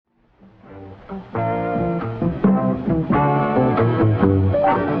And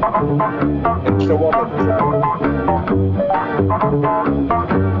so on and so on.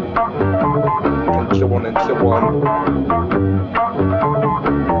 And so on and so on.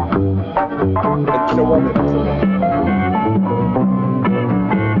 And so on and so on.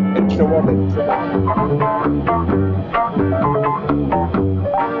 And so on and so on.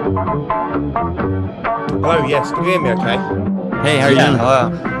 Hello, yes, can you hear me okay? Hey, how are you doing?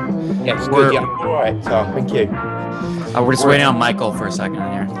 Hello. Yes, good, yeah. All right, so thank you. We're just waiting on Michael for a second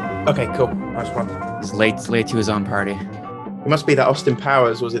here. Okay, cool. Nice one. He's late to his own party. It must be that Austin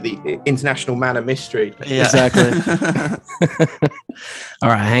Powers, was it the International Man of Mystery? Yeah. Exactly. All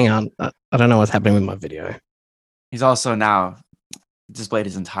right, hang on. I don't know what's happening with my video. He's also now displayed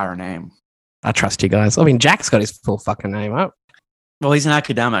his entire name. I trust you guys. I mean, Jack's got his full fucking name up. Well, he's an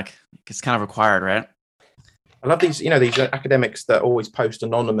academic. It's kind of required, right? I love these, these academics that always post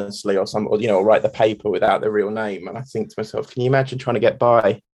anonymously or write the paper without their real name. And I think to myself, can you imagine trying to get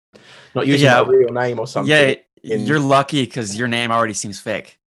by not using my real name or something? Yeah, you're lucky because your name already seems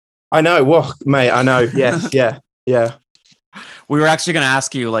fake. I know. Well, mate, I know. Yes, yeah. We were actually going to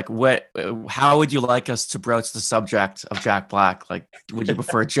ask you, how would you like us to broach the subject of Jack Black? Like, would you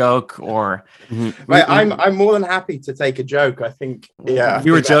prefer a joke or? Mate, I'm more than happy to take a joke. I think, yeah.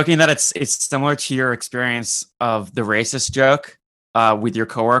 You were joking that it's similar to your experience of the racist joke with your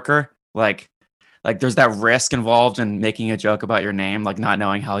coworker. Like there's that risk involved in making a joke about your name, like not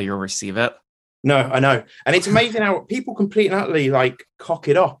knowing how you'll receive it. No, I know. And it's amazing how people completely and utterly cock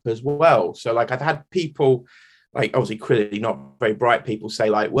it up as well. So I've had people, obviously clearly not very bright people, say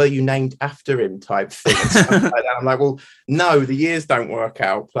were you named after him type thing and stuff like that. I'm like, well, no, the years don't work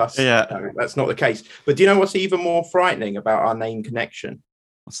out. Plus, no, that's not the case. But do you know what's even more frightening about our name connection?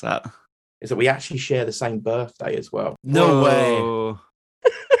 What's that? Is that we actually share the same birthday as well. No way.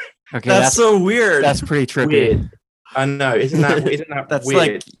 Okay, that's so weird. That's pretty trippy. Weird. I know. Isn't that that's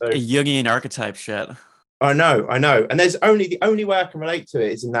weird? Like a Jungian archetype shit. I know. And there's the only way I can relate to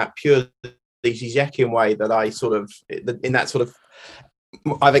it is in that pure Žižekian way that I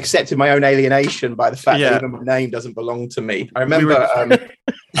I've accepted my own alienation by the fact that even my name doesn't belong to me. I remember I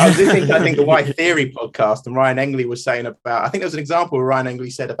was listening to the White Theory podcast, and Ryan Engley was saying about, I think there was an example where Ryan Engley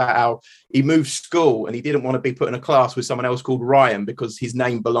said about how he moved school and he didn't want to be put in a class with someone else called Ryan because his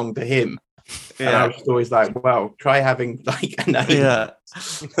name belonged to him. Yeah. And I was always like, well, try having a name. Yeah.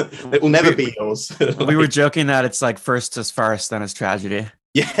 It will never be yours. We were joking that it's first as farce, then as tragedy.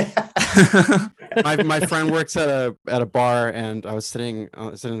 Yeah. my friend works at a bar, and I was sitting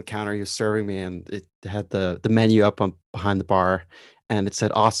on the counter. He was serving me, and it had the menu up behind the bar, and it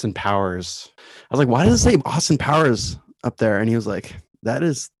said Austin Powers. I was like, why does it say Austin Powers up there? And he was like,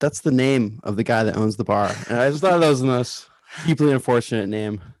 that's the name of the guy that owns the bar. And I just thought that was the most deeply unfortunate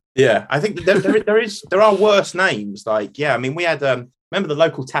name. Yeah, I think there are worse names. I mean, we had remember the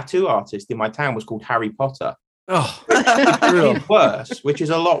local tattoo artist in my town was called Harry Potter. Oh, worse, which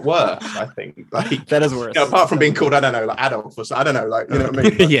is a lot worse, I think. That is worse. Apart from being called, I don't know, Adolf or I don't know, you know what I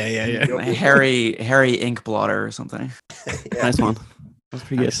mean? Yeah. Harry ink blotter or something. Yeah. Nice one. That's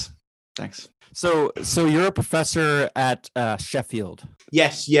pretty good. Thanks. So you're a professor at Sheffield.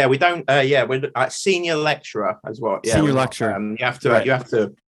 Yes, yeah. We don't. We're a senior lecturer as well. Yeah, senior lecturer. You have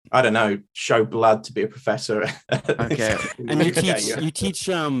to. I don't know, show blood to be a professor. Okay. And you teach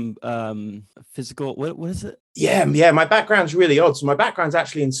physical, what is it? Yeah. My background's really odd. So my background's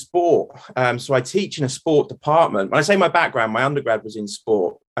actually in sport. So I teach in a sport department. When I say my background, my undergrad was in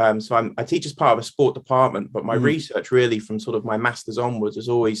sport. So I teach as part of a sport department, but my research really from sort of my master's onwards has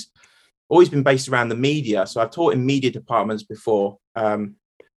always been based around the media. So I've taught in media departments before.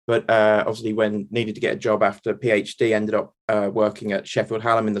 But obviously, when needed to get a job after PhD, ended up working at Sheffield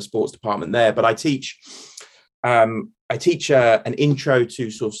Hallam in the sports department there. But I teach an intro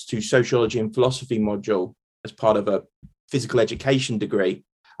to sociology and philosophy module as part of a physical education degree,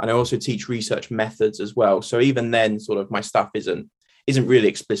 and I also teach research methods as well. So even then, sort of my stuff isn't really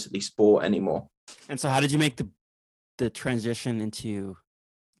explicitly sport anymore. And so, how did you make the transition into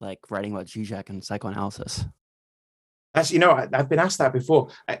writing about Žižek and psychoanalysis? As I've been asked that before.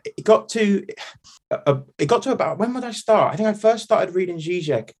 It got to about, when would I start? I think I first started reading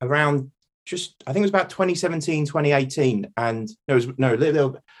Žižek around I think it was about 2017, 2018. And between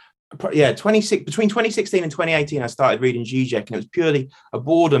 2016 and 2018, I started reading Žižek, and it was purely a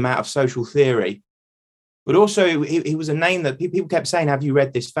boredom out of social theory. But also he was a name that people kept saying, have you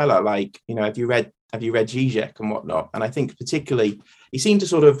read this fella? Have you read Žižek and whatnot? And I think particularly he seemed to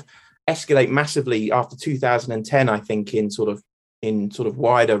sort of escalate massively after 2010, I think, in sort of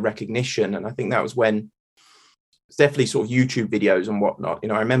wider recognition. And I think that was when It's definitely sort of YouTube videos and whatnot. You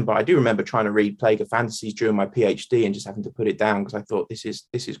know, I do remember trying to read Plague of Fantasies during my PhD and just having to put it down because I thought this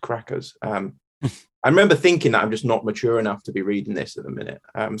is crackers. I remember thinking that I'm just not mature enough to be reading this at the minute.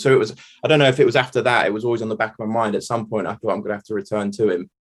 So it was, I don't know if it was after that, it was always on the back of my mind. At some point, I thought I'm going to have to return to him.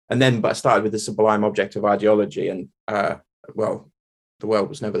 And then, but I started with the sublime object of ideology, and well, the world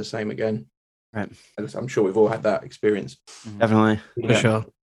was never the same again. Right. I'm sure we've all had that experience. Definitely. For sure.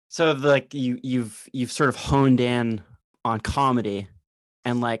 So like you've sort of honed in on comedy,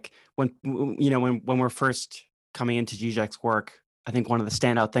 and like when we're first coming into Žižek's work, I think one of the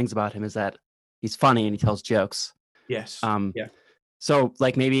standout things about him is that he's funny and he tells jokes. Yes. Yeah. So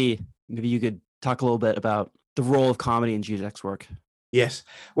like maybe you could talk a little bit about the role of comedy in Žižek's work. Yes.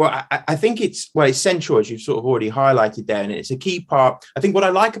 Well, I think it's central, as you've sort of already highlighted there, and it's a key part. I think what I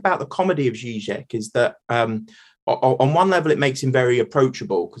like about the comedy of Žižek is that on one level, it makes him very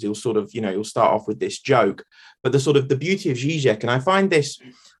approachable because he'll sort of, he'll start off with this joke, but the beauty of Žižek, and I find this,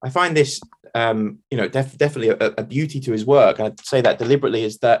 definitely a beauty to his work. And I'd say that deliberately,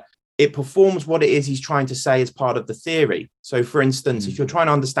 is that it performs what it is he's trying to say as part of the theory. So, for instance, if you're trying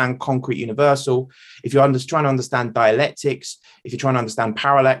to understand concrete universal, if you're trying to understand dialectics, if you're trying to understand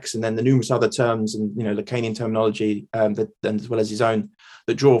parallax, and then the numerous other terms and Lacanian terminology, as well as his own,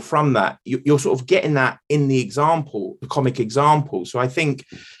 that draw from that, you're sort of getting that in the example, the comic example. So I think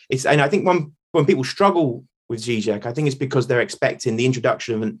I think when people struggle with Žižek, I think it's because they're expecting the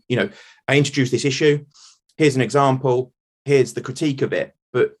introduction of, I introduce this issue, here's an example, here's the critique of it.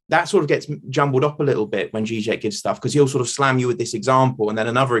 But that sort of gets jumbled up a little bit when Žižek gives stuff, because he'll sort of slam you with this example and then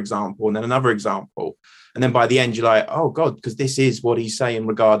another example and then another example. And then by the end, you're like, oh, God, because this is what he's saying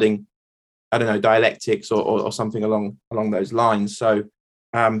regarding, I don't know, dialectics or something along those lines. So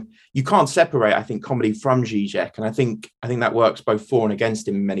you can't separate, I think, comedy from Žižek. And I think that works both for and against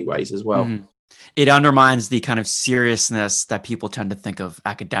him in many ways as well. Mm-hmm. It undermines the kind of seriousness that people tend to think of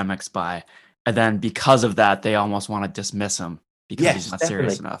academics by. And then because of that, they almost want to dismiss him, because he's not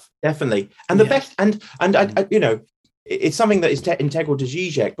serious enough. Definitely. And the best, and it's something that is integral to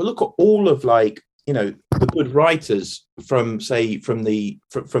Žižek, but look at all of the good writers from his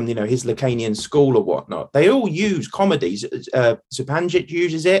Lacanian school or whatnot. They all use comedies. Supanjic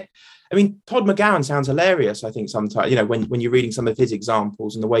uses it. I mean, Todd McGowan sounds hilarious, I think, sometimes, when you're reading some of his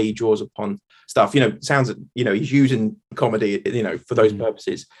examples and the way he draws upon stuff, sounds, he's using comedy, for those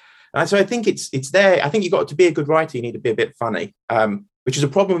purposes. And so I think it's there. I think you've got to be a good writer. You need to be a bit funny, which is a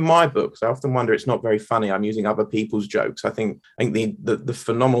problem in my books. I often wonder it's not very funny. I'm using other people's jokes. I think the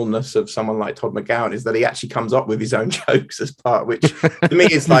phenomenalness of someone like Todd McGowan is that he actually comes up with his own jokes as part, which to me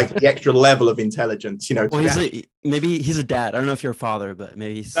is like the extra level of intelligence. Well, maybe he's a dad. I don't know if you're a father, but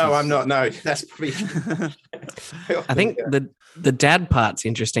maybe No, I'm not. No, that's probably. I think the dad part's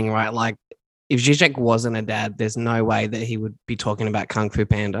interesting, right? Like, if Žižek wasn't a dad, there's no way that he would be talking about Kung Fu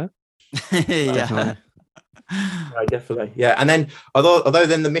Panda. Yeah. No, definitely. Yeah. And then although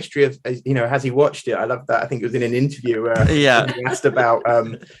then the mystery of, has he watched it? I love that. I think it was in an interview where he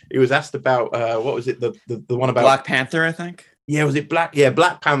was asked about what was it, the one about Black Panther, I think. Yeah, was it Black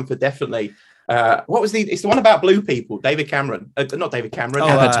Panther, definitely. It's the one about blue people, David Cameron. Not David Cameron.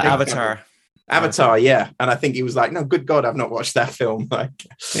 Avatar, yeah. And I think he was like, no, good God, I've not watched that film.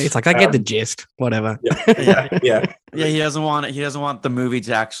 It's like, I get the gist, whatever. Yeah. He doesn't want the movie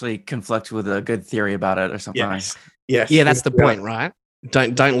to actually conflict with a good theory about it or something. Yes. Yeah, that's the point, right?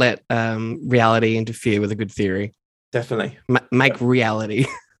 Don't let reality interfere with a good theory. Definitely. Make reality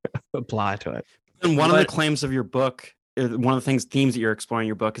apply to it. And one of the claims of your book, one of the themes that you're exploring in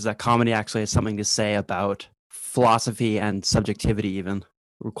your book, is that comedy actually has something to say about philosophy and subjectivity, even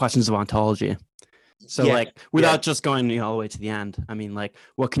questions of ontology. So without just going all the way to the end, I mean,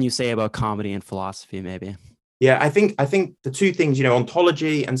 what can you say about comedy and philosophy, maybe? Yeah, I think the two things,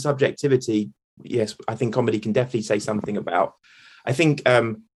 ontology and subjectivity, yes, I think comedy can definitely say something about. I think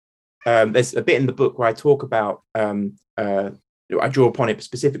there's a bit in the book where I talk about, I draw upon it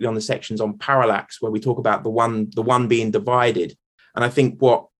specifically on the sections on parallax, where we talk about the one being divided. And I think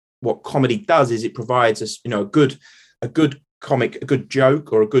what comedy does is it provides us, a good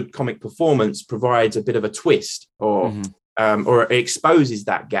joke or a good comic performance provides a bit of a twist, or it exposes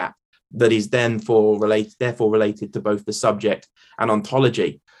that gap that is therefore related to both the subject and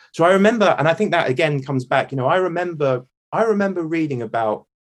ontology. So I remember, and I think that again comes back, I remember reading about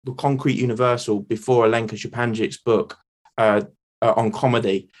the concrete universal before Alenka Štěpánčic's book on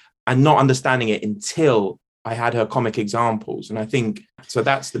comedy, and not understanding it until I had her comic examples. And I think so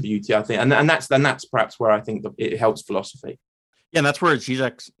that's the beauty, I think, and that's perhaps where I think that it helps philosophy. Yeah, and that's where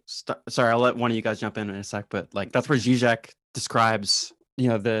Žižek. Sorry, I'll let one of you guys jump in a sec, but that's where Žižek describes,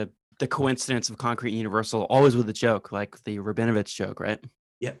 the the coincidence of concrete and universal, always with a joke, like the Rabinovich joke, right?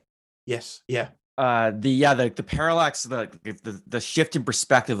 Yep. Yes. Yeah. The parallax, the shift in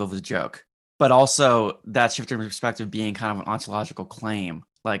perspective of the joke, but also that shift in perspective being kind of an ontological claim.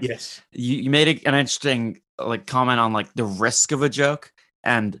 Like, yes, you made an interesting like comment on like the risk of a joke.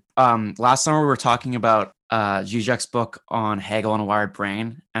 And last summer we were talking about Žižek's book on Hegel and a Wired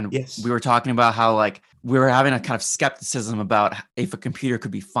Brain, and yes, we were talking about how like we were having a kind of skepticism about if a computer could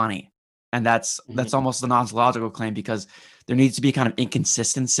be funny, and that's almost an ontological claim because there needs to be kind of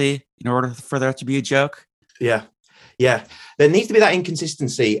inconsistency in order for there to be a joke. Yeah. There needs to be that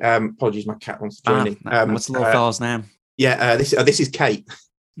inconsistency. Apologies, my cat wants to join in. What's the little fellow's name? Yeah, this is Kate.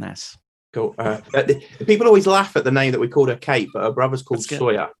 Nice. Cool. People always laugh at the name that we called her Kate, but her brother's called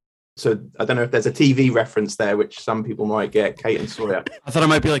Sawyer. So I don't know if there's a TV reference there, which some people might get. Kate and Sawyer. I thought it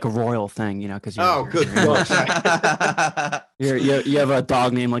might be like a royal thing, because good God. you have a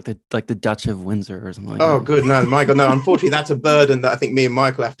dog named like the Dutch of Windsor or something. Oh, good. No, my God, no. Unfortunately, that's a burden that I think me and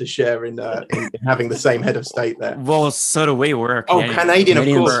Michael have to share in having the same head of state there. Well, so do we. We're Canadian, of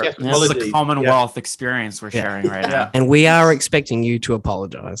course. Yes, it's a Commonwealth experience we're sharing right now, and we are expecting you to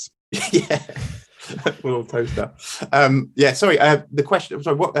apologize. Yeah. We'll post that. Sorry. The question.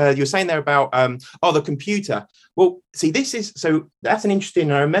 Sorry, what you were saying there about the computer. Well, see, that's an interesting.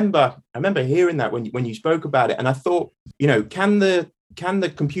 I remember hearing that when you spoke about it, and I thought, can the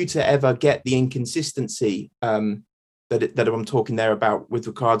computer ever get the inconsistency that I'm talking there about with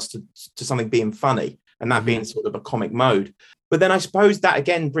regards to something being funny and that being sort of a comic mode? But then I suppose that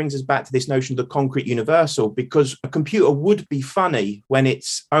again brings us back to this notion of the concrete universal, because a computer would be funny when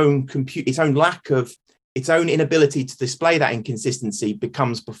its own inability to display that inconsistency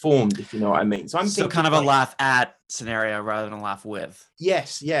becomes performed, if you know what I mean. So I'm thinking kind of a laugh at scenario rather than a laugh with.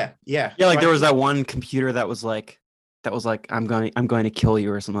 Yes, yeah. Yeah, like there was that one computer that was like I'm going to kill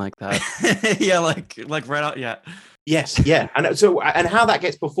you or something like that. Yeah, like right out. Yeah. Yes, yeah, and how that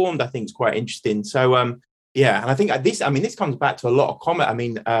gets performed, I think, is quite interesting. So, and I think this comes back to a lot of comment. I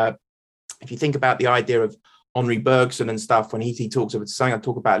mean, if you think about the idea of Henri Bergson and stuff, when he talks about something I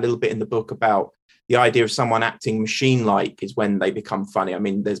talk about a little bit in the book about the idea of someone acting machine-like is when they become funny. I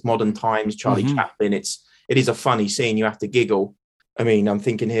mean, there's Modern Times, Charlie Chaplin. It is a funny scene. You have to giggle. I mean, I'm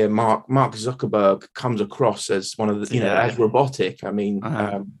thinking here, Mark Zuckerberg comes across as one of the, as robotic. I mean,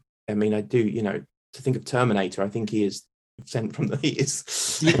 I do, to think of Terminator, I think he is sent from the.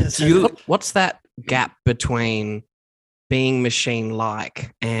 What's that gap between being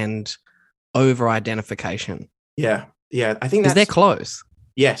machine-like and over-identification? Yeah. I think that's, they're close.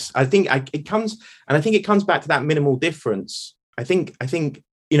 Yes, I think it comes back to that minimal difference. I think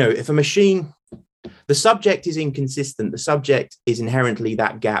if a machine, the subject is inconsistent, the subject is inherently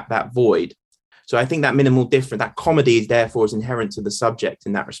that gap, that void. So I think that minimal difference, that comedy is therefore is inherent to the subject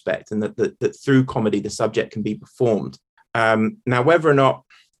in that respect, and that through comedy the subject can be performed. Now, whether or not,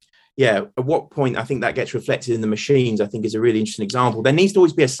 at what point I think that gets reflected in the machines, I think is a really interesting example. There needs to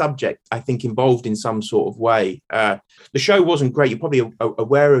always be a subject, I think, involved in some sort of way. The show wasn't great; you're probably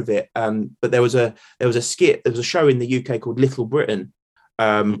aware of it, but there was a skit. There was a show in the UK called Little Britain.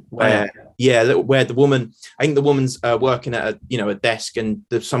 Where the woman, I think the woman's working at a desk, and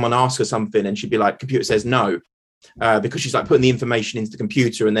someone asks her something, and she'd be like, "Computer says no," because she's like putting the information into the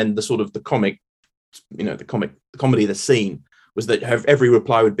computer, and then the sort of the comedy of the scene was that her every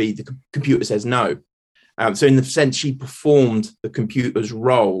reply would be the computer says no. So in the sense, she performed the computer's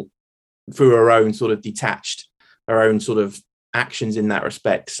role through her own sort of her own sort of actions in that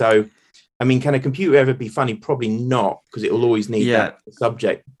respect. So. I mean, can a computer ever be funny? Probably not, because it will always need that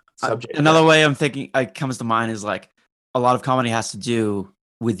subject. Another way I'm thinking comes to mind is like a lot of comedy has to do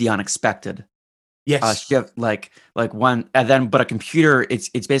with the unexpected. Yes. Like one, and then but a computer,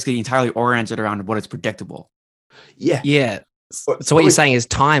 it's basically entirely oriented around what is predictable. Yeah. Yeah. So what you're saying is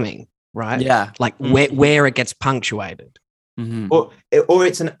timing, right? Yeah. Like where it gets punctuated. Mm-hmm. Or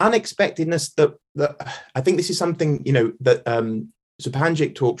it's an unexpectedness that I think this is something that.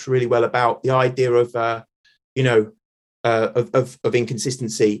 Zupančič talks really well about the idea of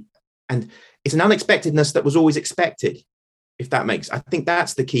inconsistency, and it's an unexpectedness that was always expected. If that makes, I think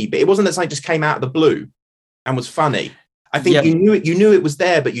that's the key. But it wasn't that something just came out of the blue and was funny. I think you knew it was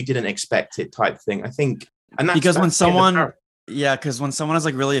there, but you didn't expect it, type thing. I think, and that's because when someone is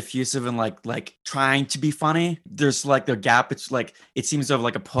like really effusive and like trying to be funny, there's like the gap. It's like it seems to have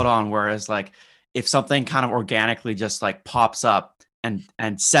like a put on. Whereas like if something kind of organically just like pops up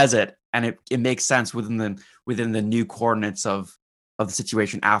and says it, and it makes sense within the new coordinates of the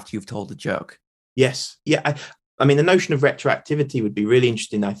situation after you've told the joke. Yes. Yeah. I mean, the notion of retroactivity would be really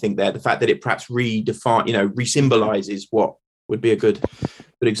interesting, I think, there. The fact that it perhaps re-symbolizes what would be a good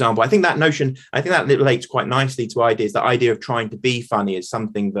good example. I think that relates quite nicely to ideas. The idea of trying to be funny is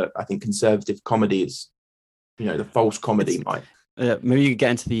something that I think conservative comedy is, the false comedy might. Maybe you could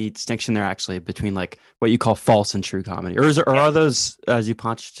get into the distinction there actually between like what you call false and true comedy, or are those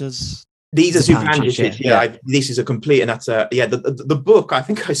Zupančič's? These are Zupančič, Zupančič. This is a complete and utter. The book. I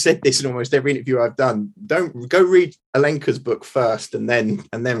think I said this in almost every interview I've done. Don't go read Alenka's book first, and then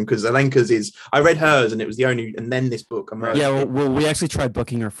because Alenka's is. I read hers, and it was the only, and then this book. Well, we actually tried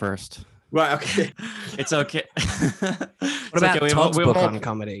booking her first. Right. Okay. It's okay. What about Todd's book on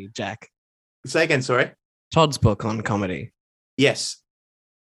comedy, Jack? Say again. Sorry. Todd's book on comedy. Yes.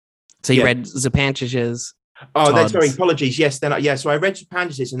 So you read Zupančič's. Oh, sorry. Apologies. Yes. So I read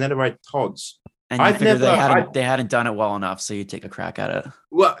Zupančič's and then I read Todd's. And you figured they hadn't done it well enough, so you take a crack at it.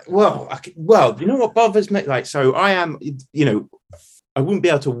 Well. You know what bothers me? Like, so I am. I wouldn't be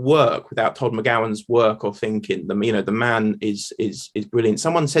able to work without Todd McGowan's work or thinking. The man is brilliant.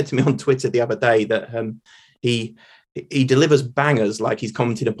 Someone said to me on Twitter the other day that he delivers bangers like he's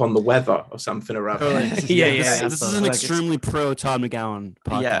commented upon the weather or something or other. Yeah. This is an extremely pro Todd McGowan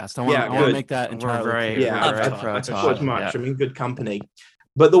podcast. I want to make that entirely clear. I thought as much. I'm in good company.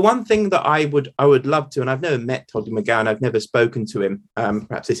 But the one thing that I would love to, and I've never met Todd McGowan, I've never spoken to him.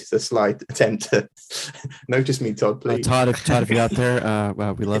 Perhaps this is a slight attempt to notice me, Todd, please. Todd, if you're out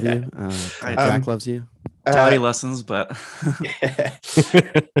there, we love you. Jack loves you. Toddy lessons, but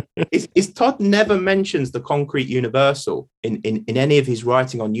is Todd never mentions the concrete universal in any of his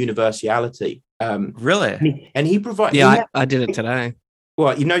writing on universality. Really? And he provides. Yeah, I did it today.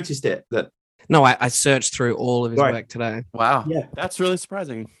 Well, you noticed it that. No, I searched through all of his work today. Wow. Yeah. That's really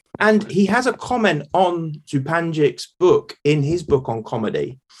surprising. And he has a comment on Zupančič's book in his book on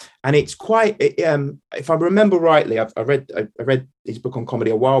comedy. And it's quite, if I remember rightly, I read his book on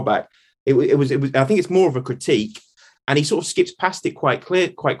comedy a while back. It was, I think it's more of a critique, and he sort of skips past it quite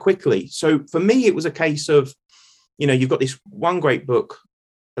quickly. So for me, it was a case of, you've got this one great book,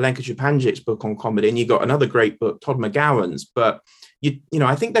 Alenka Zupančič's book on comedy, and you've got another great book, Todd McGowan's, but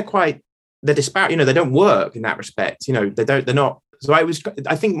I think they're disparate, they don't work in that respect. They're not. So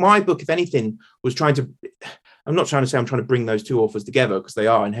I think my book, if anything, was I'm not trying to say I'm trying to bring those two authors together, because they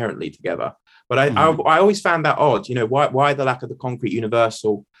are inherently together. But I always found that odd, why the lack of the concrete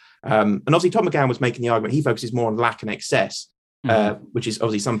universal? And obviously Todd McGowan was making the argument, he focuses more on lack and excess, which is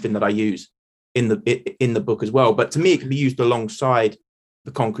obviously something that I use in the book as well. But to me, it can be used alongside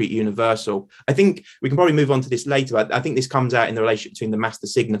the concrete universal. I think we can probably move on to this later. I think this comes out in the relationship between the master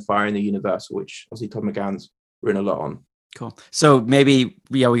signifier and the universal, which obviously Todd McGowan's written a lot on. Cool. So maybe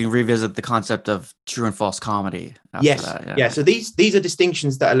we can revisit the concept of true and false comedy. Yes. So these are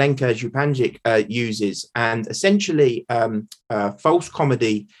distinctions that Alenka Zupančič uses, and essentially false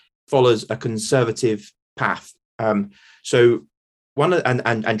comedy follows a conservative path. So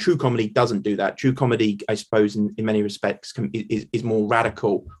and true comedy doesn't do that. True comedy, I suppose, in many respects, is more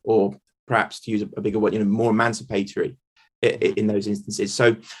radical, or perhaps, to use a bigger word, more emancipatory in those instances.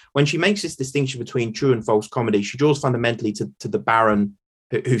 So when she makes this distinction between true and false comedy, she draws fundamentally to the baron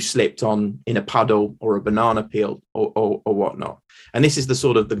who slipped in a puddle or a banana peel or whatnot. And this is the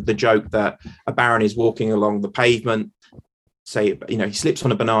sort of the joke that a baron is walking along the pavement. Say, he slips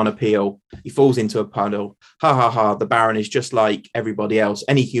on a banana peel, he falls into a puddle. Ha ha ha! The baron is just like everybody else.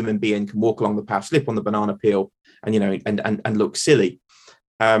 Any human being can walk along the path, slip on the banana peel, and and look silly.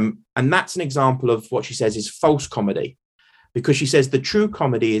 And that's an example of what she says is false comedy, because she says the true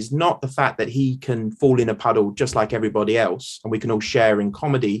comedy is not the fact that he can fall in a puddle just like everybody else, and we can all share in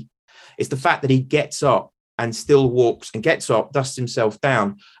comedy. It's the fact that he gets up and still walks, and gets up, dusts himself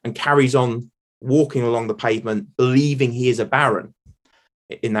down, and carries on walking along the pavement, believing he is a baron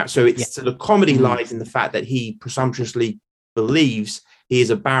in that. So so the comedy lies in the fact that he presumptuously believes he is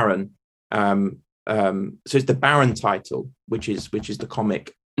a baron. So it's the baron title, which is the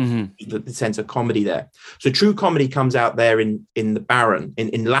comic, the sense of comedy there. So true comedy comes out there in the baron,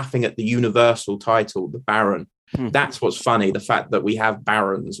 in laughing at the universal title, the baron. That's what's funny, the fact that we have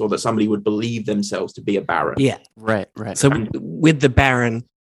barons, or that somebody would believe themselves to be a baron. Yeah, right. So with the baron,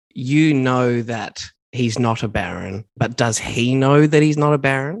 that he's not a baron, but does he know that he's not a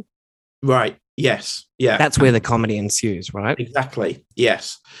baron? Right. Yes. Yeah. That's where the comedy ensues, right? Exactly.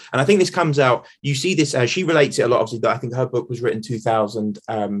 Yes. And I think this comes out, you see this, she relates it a lot, obviously, I think her book was written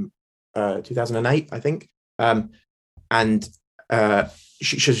 2008, I think. And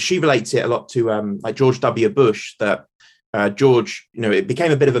she relates it a lot to like George W. Bush, that George, it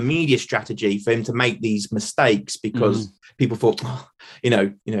became a bit of a media strategy for him to make these mistakes, because people thought,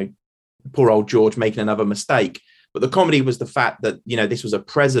 poor old George making another mistake. But the comedy was the fact that, this was a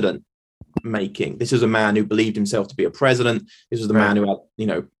president making. This is a man who believed himself to be a president. This was the man who had, you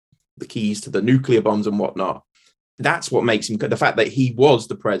know, the keys to the nuclear bombs and whatnot. That's what makes him good. The fact that he was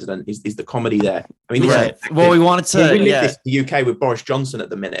the president is the comedy there. I mean, well, we wanted to. We live this in the UK with Boris Johnson at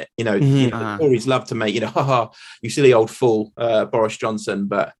the minute. You know, the Tories love to make, you know, haha, you silly old fool, Boris Johnson.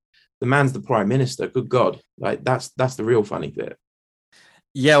 But the man's the prime minister. Good God, like that's the real funny bit.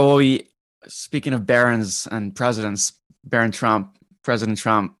 Yeah, well, speaking of barons and presidents, President Trump.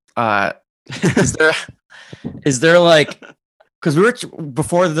 Is there like? Because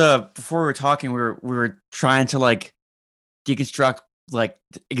before we were talking, we were trying to like deconstruct like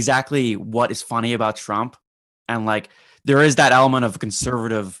exactly what is funny about Trump, and like there is that element of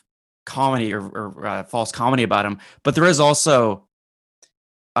conservative comedy or false comedy about him, but there is also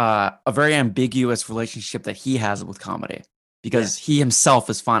a very ambiguous relationship that he has with comedy because he himself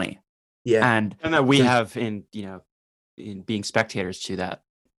is funny. Yeah, and that we have in being spectators to that.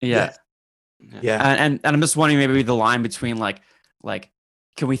 Yeah. And I'm just wondering maybe the line between like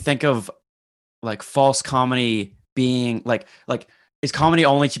can we think of like false comedy being like is comedy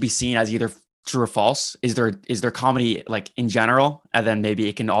only to be seen as either true or false? Is there comedy like in general, and then maybe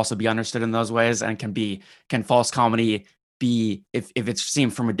it can also be understood in those ways, and can false comedy be, if it's seen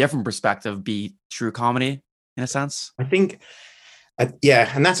from a different perspective, be true comedy in a sense? I think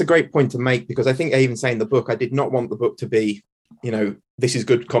and that's a great point to make, because I think I even say in the book, I did not want the book to be, you know, this is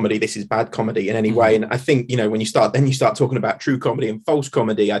good comedy, this is bad comedy in any way. And I think, you know, when you start talking about true comedy and false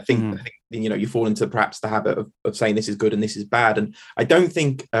comedy, I think you know, you fall into perhaps the habit of saying this is good and this is bad. And I don't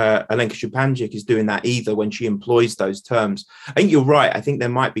think Alenka Shupanjic is doing that either when she employs those terms. I think you're right. I think there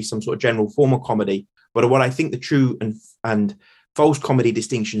might be some sort of general form of comedy, but what I think the true and false comedy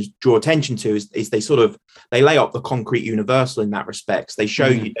distinctions draw attention to is they lay up the concrete universal in that respect. They show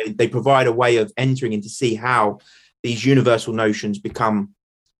you, they provide a way of entering in to see how these universal notions become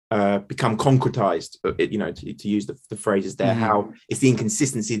concretized, you know, to use the phrases there, how it's the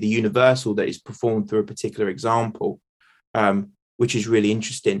inconsistency of the universal that is performed through a particular example, which is really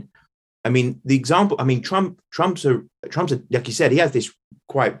interesting. I mean, the example, I mean, Trump's like you said, he has this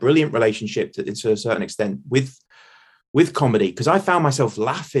quite brilliant relationship to a certain extent with comedy, because I found myself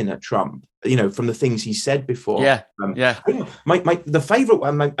laughing at Trump, you know, from the things he said before. The favorite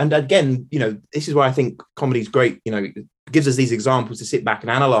one, and again, you know, this is why I think comedy is great, you know, it gives us these examples to sit back and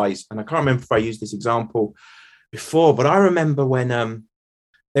analyze. And I can't remember if I used this example before, but I remember when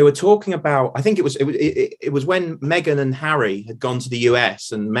they were talking about, I think it was when Meghan and Harry had gone to the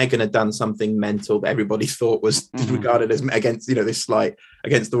US, and Meghan had done something mental that everybody thought was regarded as against, you know, this slight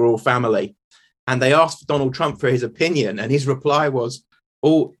against the royal family. And they asked Donald Trump for his opinion, and his reply was,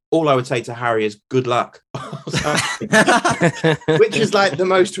 all I would say to Harry is good luck. Which is like the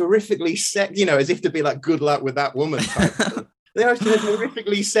most horrifically you know, as if to be like, good luck with that woman type. The most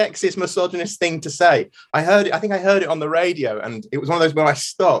horrifically sexist, misogynist thing to say. I think I heard it on the radio, and it was one of those where I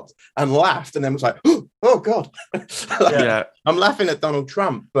stopped and laughed, and then was like, oh God. I'm laughing at Donald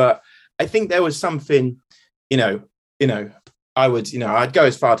Trump. But I think there was something, you know, I'd go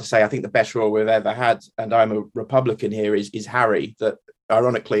as far to say I think the best royal we've ever had, and I'm a Republican here, is Harry, that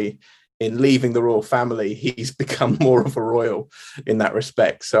ironically, in leaving the royal family, he's become more of a royal in that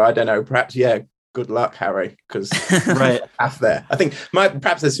respect. So I don't know, perhaps, good luck, Harry, because right there. I think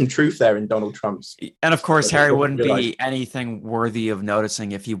perhaps there's some truth there in Donald Trump's. And of course, Harry wouldn't be anything worthy of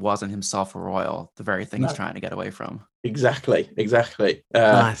noticing if he wasn't himself a royal, the very thing he's trying to get away from. Exactly.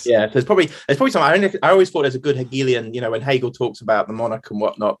 Nice. Yeah, there's probably some. I always thought there's a good Hegelian, you know, when Hegel talks about the monarch and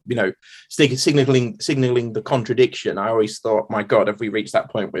whatnot, you know, signaling the contradiction. I always thought, my God, have we reached that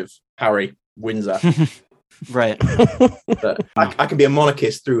point with Harry Windsor? Right. But I can be a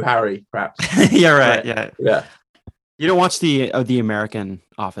monarchist through Harry, perhaps. Yeah, right. Yeah. You don't watch the American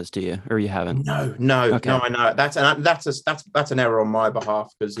Office, do you? Or you haven't? No. Okay. No, I know that's an error on my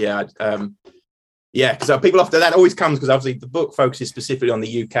behalf, because because people often, that always comes because obviously the book focuses specifically on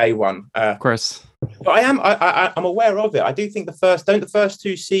the UK one. Of course. But I'm aware of it. I do think the first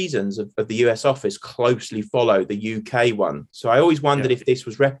two seasons of the US Office closely follow the UK one. So I always wondered if this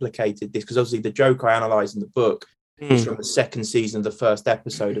was replicated, because obviously the joke I analyse in the book is from the second season of the first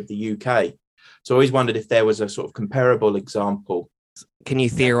episode of the UK. So I always wondered if there was a sort of comparable example. Can you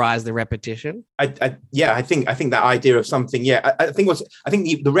theorize the repetition? I think that idea of something. I think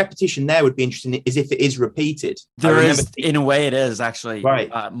the repetition there would be interesting, is if it is repeated. In a way, it is actually. Right.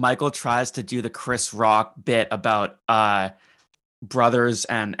 Michael tries to do the Chris Rock bit about brothers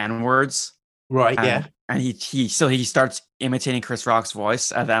and N-words. Right. And he starts imitating Chris Rock's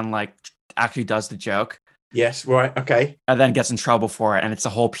voice, and then like actually does the joke. Yes. Right. Okay. And then gets in trouble for it, and it's the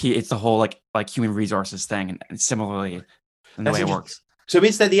whole like human resources thing, and similarly. And the way it works. So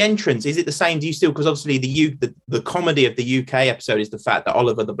is there the entrance? Is it the same? Do you still, because obviously the comedy of the UK episode is the fact that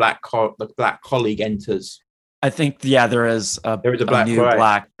Oliver, the black colleague, enters. I think, yeah, there is a black new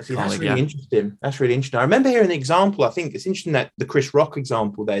black See, colleague. that's really interesting. That's really interesting. I remember hearing an example. I think it's interesting that the Chris Rock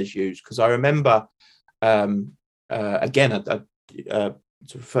example there's used, because I remember, again, to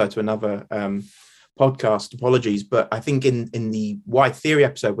refer to another podcast, apologies, but I think in the Wide Theory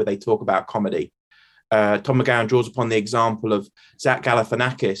episode where they talk about comedy, Tom McGowan draws upon the example of Zach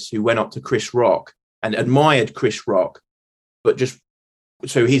Galifianakis, who went up to Chris Rock and admired Chris Rock, but just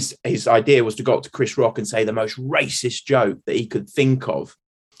so his idea was to go up to Chris Rock and say the most racist joke that he could think of.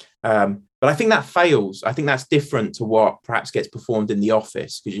 But I think that fails. I think that's different to what perhaps gets performed in The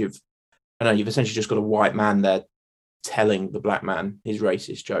Office, because you've essentially just got a white man there telling the black man his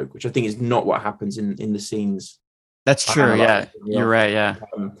racist joke, which I think is not what happens in the scenes. That's true. Yeah, you're right. Yeah.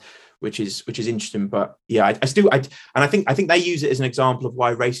 Which is interesting, but yeah, I think they use it as an example of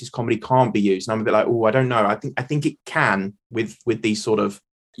why racist comedy can't be used, and I'm a bit like, oh, I don't know. I think it can with these sort of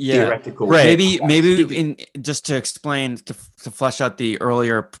theoretical. Right. Maybe in just to explain to flesh out the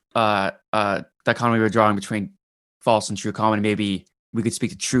earlier dichotomy we were drawing between false and true comedy. Maybe we could speak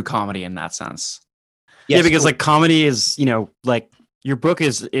to true comedy in that sense. Yes, yeah, because like comedy is, like your book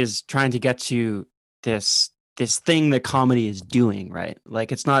is trying to get to this thing that comedy is doing, right?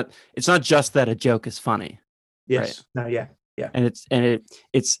 Like it's not just that a joke is funny. Yes. Right? No. Yeah. Yeah. And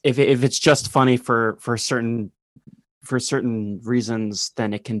it's if it's just funny for certain reasons,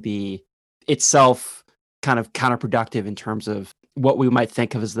 then it can be itself kind of counterproductive in terms of what we might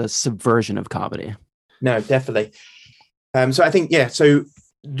think of as the subversion of comedy. No, definitely. So I think, yeah. So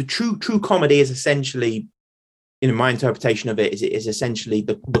the true comedy is essentially, in my interpretation of it, is essentially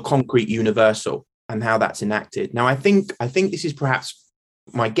the concrete universal and how that's enacted. Now, I think this is perhaps,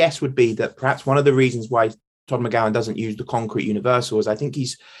 my guess would be that perhaps one of the reasons why Todd McGowan doesn't use the concrete universal is I think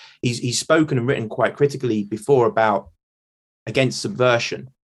he's spoken and written quite critically before about against subversion,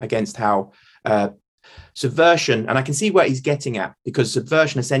 against how subversion, and I can see what he's getting at, because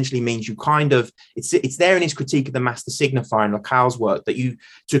subversion essentially means you kind of, it's there in his critique of the master signifier in Lacau's work, that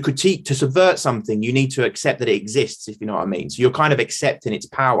to subvert something, you need to accept that it exists, if you know what I mean. So you're kind of accepting its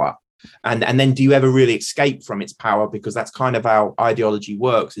power. And then do you ever really escape from its power? Because that's kind of how ideology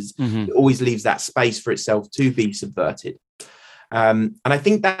works, is it always leaves that space for itself to be subverted. And I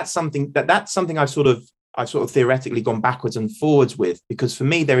think that's something I've sort of theoretically gone backwards and forwards with, because for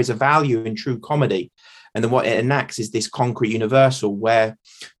me, there is a value in true comedy. And then what it enacts is this concrete universal, where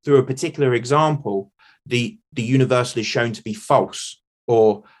through a particular example, the universal is shown to be false,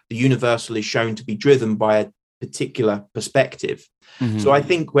 or the universal is shown to be driven by a particular perspective. So I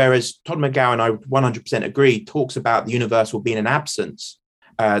think whereas Todd McGowan, I 100% agree, talks about the universal being an absence,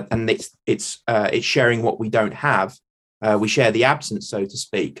 and it's sharing what we don't have. We share the absence, so to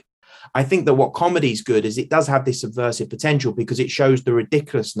speak. I think that what comedy is good is it does have this subversive potential, because it shows the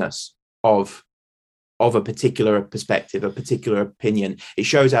ridiculousness of a particular perspective, a particular opinion. It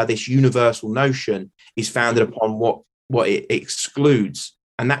shows how this universal notion is founded upon what it excludes,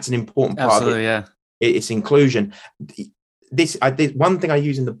 and that's an important part of it. Yeah. It's inclusion. I did one thing I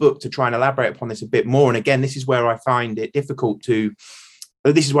use in the book to try and elaborate upon this a bit more. And again, this is where I find it difficult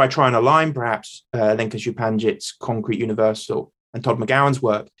this is where I try and align perhaps Lankeshire Panjit's concrete universal and Todd McGowan's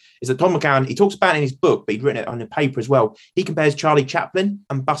work, is that Todd McGowan, he talks about it in his book, but he'd written it on a paper as well. He compares Charlie Chaplin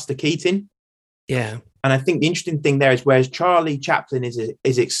and Buster Keaton. Yeah. And I think the interesting thing there is, whereas Charlie Chaplin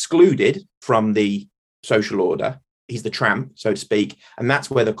is excluded from the social order, he's the tramp, so to speak, and that's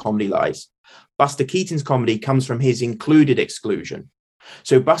where the comedy lies. Buster Keaton's comedy comes from his included exclusion.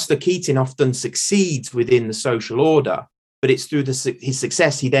 So Buster Keaton often succeeds within the social order, but it's through his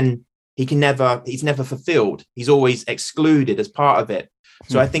success he's never fulfilled. He's always excluded as part of it.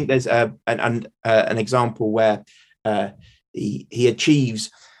 So I think there's an example where he achieves,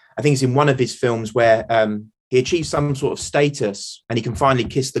 I think it's in one of his films, where he achieves some sort of status and he can finally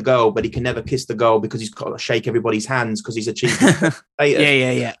kiss the girl, but he can never kiss the girl because he's got to shake everybody's hands because he's achieved status.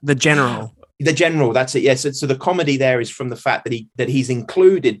 Yeah. The general, that's it. Yes. Yeah. So the comedy there is from the fact that he's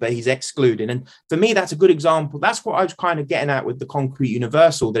included, but he's excluded. And for me, that's a good example. That's what I was kind of getting at with the concrete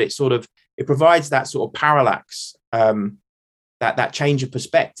universal, that it provides that sort of parallax, that change of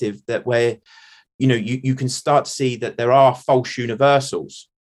perspective, that where, you can start to see that there are false universals.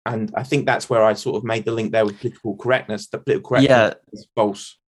 And I think that's where I sort of made the link there with political correctness. The political correctness is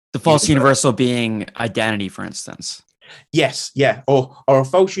false. The false universal being identity, for instance. Yes, yeah, or a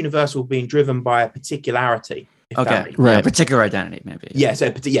false universal being driven by a particularity. Okay, right, a particular identity, maybe. Yeah.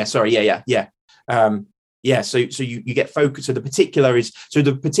 So So you get focused. So the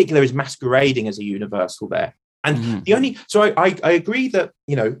particular is masquerading as a universal there. And the only, so I agree that,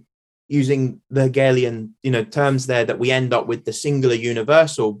 using the Hegelian, terms there, that we end up with the singular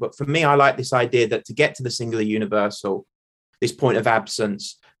universal. But for me, I like this idea that to get to the singular universal, this point of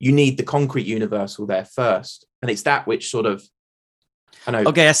absence, you need the concrete universal there first. And it's that which sort of, I know.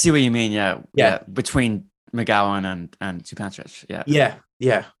 Okay, I see what you mean. Yeah. Between McGowan and Zupančič.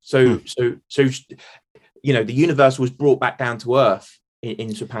 Yeah. So, the universal was brought back down to earth in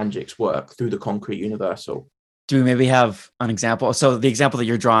Zupančič's work through the concrete universal. Do we maybe have an example? So the example that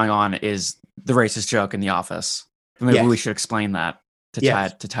you're drawing on is the racist joke in The Office. Maybe we should explain that to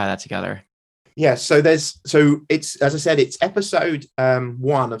tie that together. Yeah. So it's, as I said, it's episode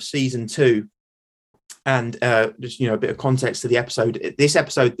 1 of season 2. And just, a bit of context to the episode. This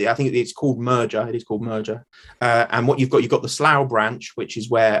episode, I think it's called Merger. It is called Merger. And what you've got the Slough branch, which is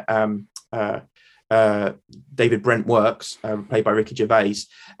where David Brent works, played by Ricky Gervais,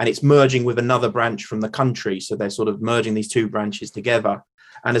 and it's merging with another branch from the country. So they're sort of merging these two branches together.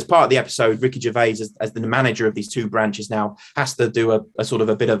 And as part of the episode, Ricky Gervais, as the manager of these two branches now, has to do a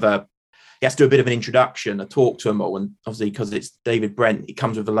bit of an introduction, a talk to them all. And obviously, because it's David Brent, he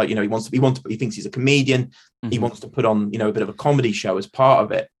comes with he thinks he's a comedian. Mm-hmm. He wants to put on, a bit of a comedy show as part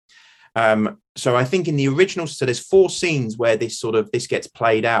of it. So I think in the original, so there's 4 scenes where this gets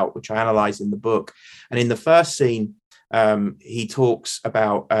played out, which I analyze in the book. And in the first scene, he talks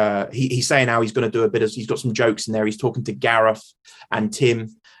about, he's saying how he's going to do he's got some jokes in there. He's talking to Gareth and Tim.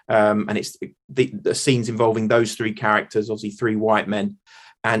 And it's the scenes involving those 3 characters, obviously 3 white men.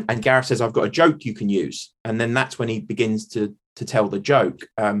 And Gareth says, I've got a joke you can use. And then that's when he begins to tell the joke.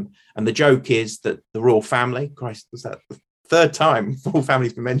 And the joke is that the royal family, Christ, was that the 3rd time royal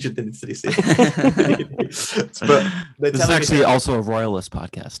family's been mentioned in this? But this is actually also a royalist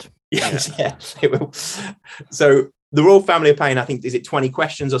podcast. Yes, yeah, it will. So the royal family are playing, I think, is it 20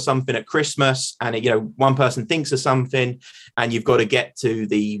 questions or something at Christmas? And, one person thinks of something and you've got to get to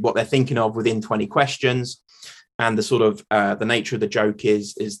what they're thinking of within 20 questions. And the sort of the nature of the joke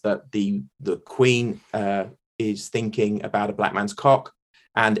is that the Queen is thinking about a black man's cock,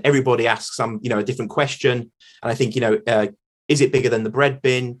 and everybody asks a different question. And I think, is it bigger than the bread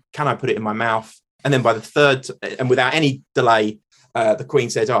bin? Can I put it in my mouth? And then by the 3rd, and without any delay, the Queen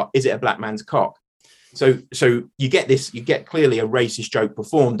says, "Oh, is it a black man's cock?" So you get clearly a racist joke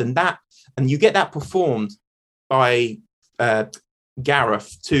performed, and you get that performed by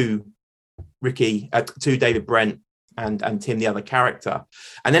Gareth to Ricky, to David Brent and Tim, the other character.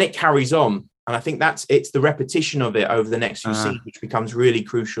 And then it carries on. And I think it's the repetition of it over the next few scenes, which becomes really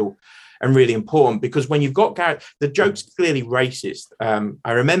crucial and really important, because when you've got Gareth, the joke's clearly racist.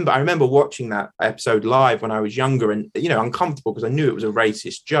 I remember watching that episode live when I was younger and, uncomfortable because I knew it was a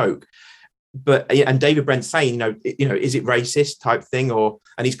racist joke. And David Brent saying, is it racist type thing?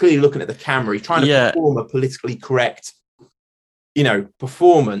 And he's clearly looking at the camera. He's trying to perform a politically correct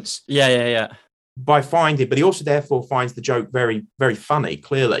performance. By but he also therefore finds the joke very, very funny,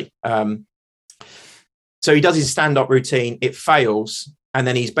 clearly. So he does his stand-up routine, it fails, and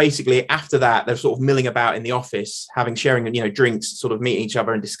then he's basically, after that, they're sort of milling about in the office, sharing drinks, sort of meeting each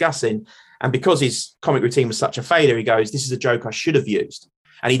other and discussing. And because his comic routine was such a failure, he goes, "This is a joke I should have used."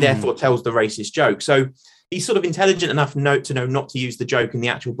 And he therefore tells the racist joke. So he's sort of intelligent enough to know not to use the joke in the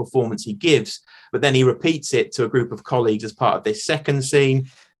actual performance he gives, but then he repeats it to a group of colleagues as part of this second scene.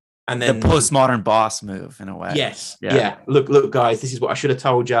 And then the postmodern boss move, in a way. Yes. Yeah. Look, guys, this is what I should have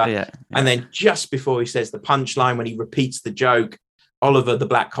told you. Yeah. And then just before he says the punchline, when he repeats the joke, Oliver, the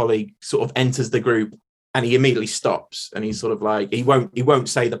black colleague, sort of enters the group and he immediately stops. And he's sort of like, he won't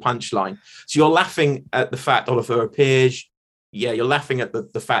say the punchline. So you're laughing at the fact Oliver appears. Yeah. You're laughing at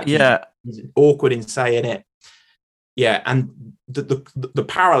the fact he's awkward in saying it. Yeah. And the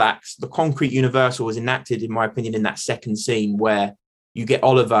parallax, the concrete universal was enacted, in my opinion, in that second scene where you get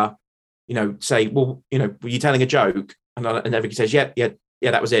Oliver, say, "Well, were you telling a joke?" And everybody says, yeah,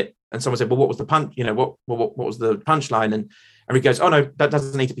 that was it. And someone said, "Well, what was the punch? What was the punchline?" And he goes, "Oh no, that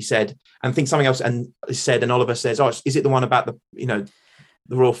doesn't need to be said." And I think something else is said, and Oliver says, "Oh, is it the one about the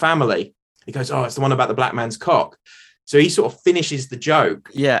royal family?" He goes, "Oh, it's the one about the black man's cock." So he sort of finishes the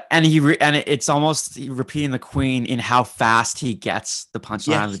joke. Yeah, and it's almost repeating the Queen in how fast he gets the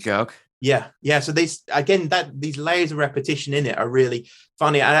punchline of the joke. Yeah. So these layers of repetition in it are really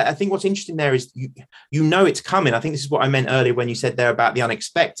funny. I think what's interesting there is it's coming. I think this is what I meant earlier when you said there about the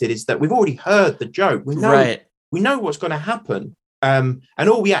unexpected, is that we've already heard the joke. We know what's going to happen. And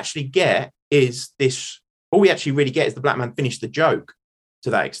all we actually get is this. All we actually really get is the black man finished the joke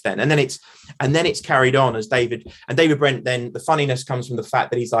to that extent, and then it's carried on as David Brent. Then the funniness comes from the fact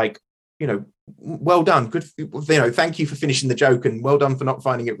that he's like, well done, good, thank you for finishing the joke, and well done for not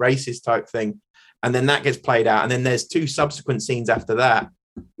finding it racist type thing. And then that gets played out. And then there's 2 subsequent scenes after that,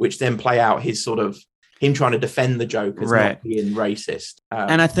 which then play out his sort of him trying to defend the joke as not being racist.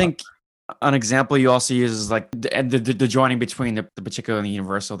 And I think an example you also use is like the joining between the particular and the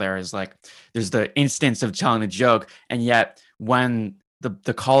universal there is like there's the instance of telling the joke, and yet when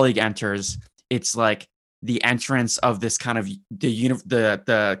the colleague enters, it's like the entrance of this kind of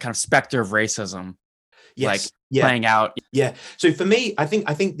the kind of specter of racism, playing out. Yeah. So for me, I think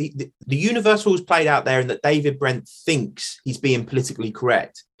the universal is played out there, and that David Brent thinks he's being politically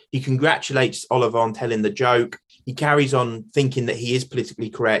correct. He congratulates Oliver on telling the joke. He carries on thinking that he is politically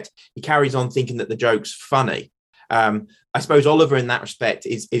correct. He carries on thinking that the joke's funny. I suppose Oliver, in that respect,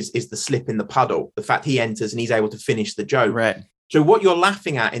 is the slip in the puddle. The fact he enters and he's able to finish the joke. Right. So what you're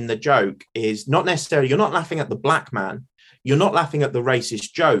laughing at in the joke is not necessarily, you're not laughing at the black man. You're not laughing at the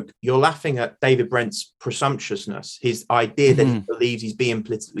racist joke. You're laughing at David Brent's presumptuousness, his idea that he believes he's being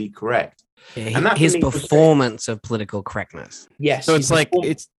politically correct. Yeah, and his performance of political correctness. Yes. So it's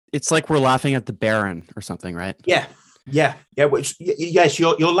like we're laughing at the Baron or something, right? Yeah. Which, yes,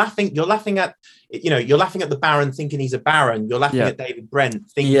 you're laughing. You're laughing at, you're laughing at the Baron thinking he's a Baron. You're laughing at David Brent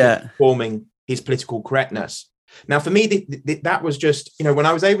thinking he's performing his political correctness. Now, for me, that was just, when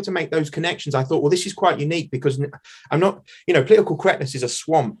I was able to make those connections, I thought, well, this is quite unique because I'm not, political correctness is a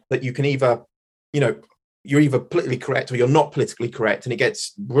swamp that you can either, you're either politically correct or you're not politically correct. And it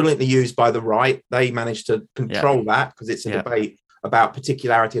gets brilliantly used by the right. They manage to control that because it's a debate about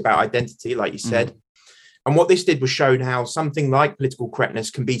particularity, about identity, like you said. And what this did was show how something like political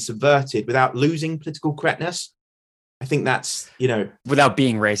correctness can be subverted without losing political correctness. I think that's, without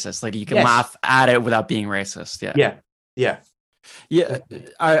being racist. Like you can laugh at it without being racist. Yeah.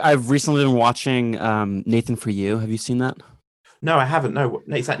 I've recently been watching Nathan For You. Have you seen that? No, I haven't. No,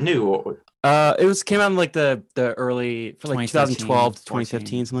 is that new or? It came out in like the early, for like 2012 to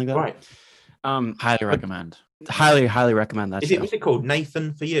 2015, something like that. Right. Highly recommend. Highly recommend that. What's it called?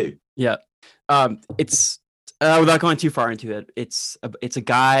 Nathan For You. Yeah. It's without going too far into it. It's a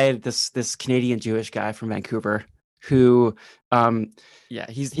guy, this Canadian Jewish guy from Vancouver who,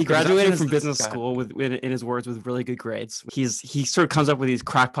 he graduated from business school with, in his words, with really good grades. He sort of comes up with these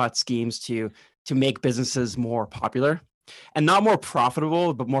crackpot schemes to make businesses more popular. And not more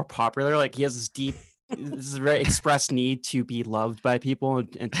profitable, but more popular. Like he has this is a very expressed need to be loved by people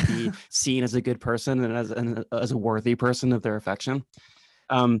and to be seen as a good person and as a worthy person of their affection.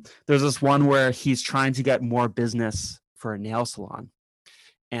 There's this one where he's trying to get more business for a nail salon,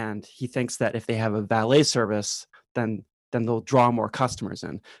 and he thinks that if they have a valet service, then they'll draw more customers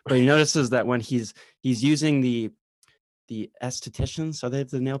in. But he notices that when he's using the estheticians, are they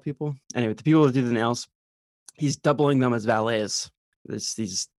the nail people? Anyway, the people that do the nails, he's doubling them as valets.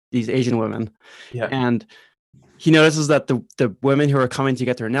 These Asian women, and he notices that the women who are coming to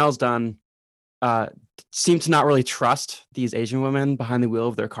get their nails done seem to not really trust these Asian women behind the wheel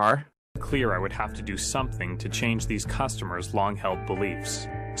of their car. Clear, I would have to do something to change these customers' long-held beliefs.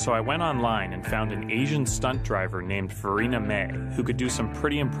 So I went online and found an Asian stunt driver named Farina May who could do some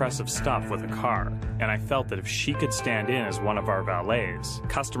pretty impressive stuff with a car. And I felt that if she could stand in as one of our valets,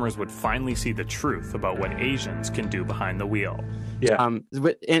 customers would finally see the truth about what Asians can do behind the wheel. Yeah.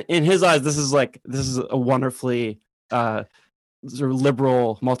 In his eyes, this is a wonderfully sort of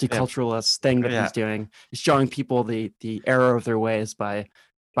liberal, multiculturalist thing that he's doing. He's showing people the error of their ways by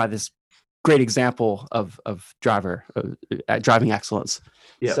this great example of driving excellence.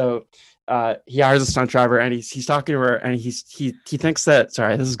 Yeah. So he hires a stunt driver and he's talking to her and he thinks that,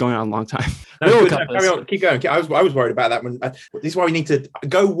 sorry, this is going on a long time. Carry on, keep going. I was worried about that one. This is why we need to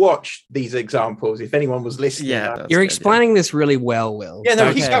go watch these examples. If anyone was listening, you're explaining this really well, Will. Yeah,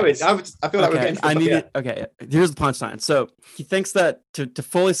 no, keep going. I feel like we're getting. Okay, here's the punchline. So he thinks that to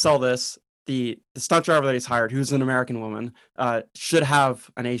fully sell this, the stunt driver that he's hired, who's an American woman, should have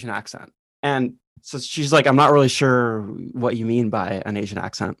an Asian accent. And so she's like, I'm not really sure what you mean by an Asian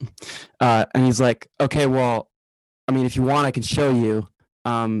accent. And he's like, okay, well, I mean, if you want, I can show you.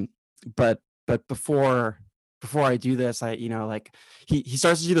 But before I do this, he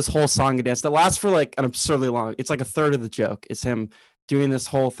starts to do this whole song and dance that lasts for like an absurdly long. It's like a third of the joke. It's him doing this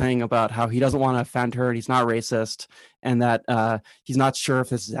whole thing about how he doesn't want to offend her and he's not racist and that he's not sure if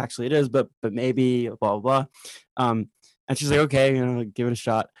this is actually it is, but maybe blah, blah, blah. And she's like, okay, give it a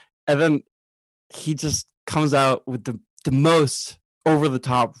shot. And then he just comes out with the most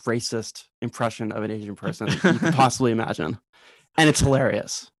over-the-top racist impression of an Asian person you could possibly imagine. And it's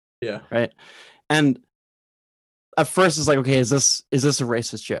hilarious. Yeah. Right. And at first it's like, okay, is this a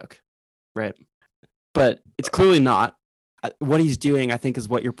racist joke? Right. But it's clearly not. What he's doing, I think, is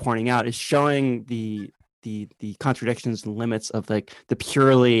what you're pointing out, is showing the contradictions and limits of like the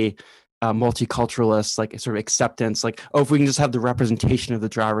purely multiculturalist, like sort of acceptance, like, oh, if we can just have the representation of the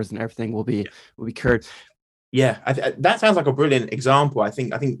drivers and everything will be cured. Yeah, that sounds like a brilliant example. I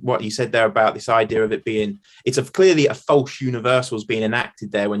think what you said there about this idea of it being, clearly a false universal is being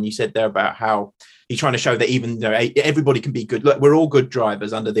enacted there when you said there about how he's trying to show that even everybody can be good. Look, we're all good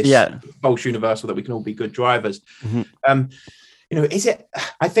drivers under this false universal that we can all be good drivers. Mm-hmm. Is it?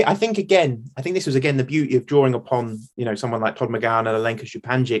 I think this was again the beauty of drawing upon someone like Todd McGowan and Alenka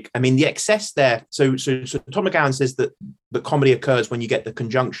Shupanjic. I mean, the excess there. So Todd McGowan says that the comedy occurs when you get the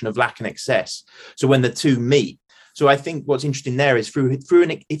conjunction of lack and excess. So when the two meet. So I think what's interesting there is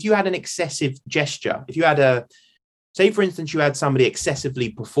if you had an excessive gesture, if you had say for instance you had somebody excessively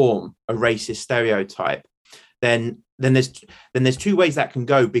perform a racist stereotype, then there's two ways that can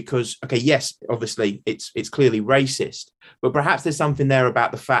go, because yes, obviously it's clearly racist, but perhaps there's something there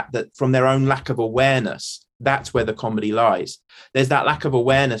about the fact that from their own lack of awareness, that's where the comedy lies. There's that lack of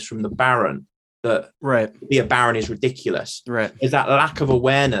awareness from the Baron that to be a Baron is ridiculous. Right. There's that lack of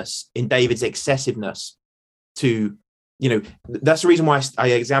awareness in David's excessiveness to, that's the reason why I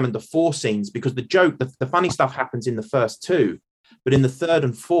examined the 4 scenes, because the joke, the funny stuff happens in the first 2, but in the 3rd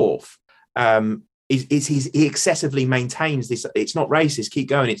and 4th, he excessively maintains this. It's not racist. Keep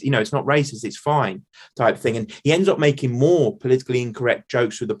going. It's not racist. It's fine, type thing. And he ends up making more politically incorrect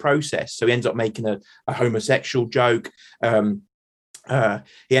jokes through the process. So he ends up making a homosexual joke. He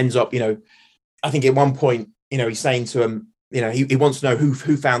ends up, I think at one point, he's saying to him, he wants to know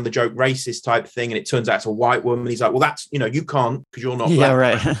who found the joke racist, type thing, and it turns out it's a white woman. He's like, well, that's you can't because you're not black.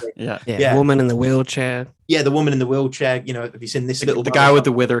 Yeah, right. yeah. Woman in the wheelchair. Yeah, the woman in the wheelchair. Have you seen this little the guy with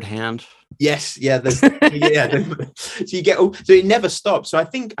the withered hand? Yes, yeah, so you get so it never stops. So I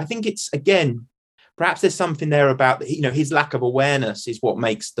think it's, again, perhaps there's something there about his lack of awareness is what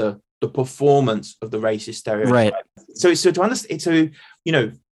makes the performance of the racist stereotype. Right. So to understand,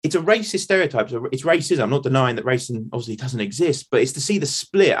 it's a racist stereotype. So it's racism. I'm not denying that racism obviously doesn't exist, but it's to see the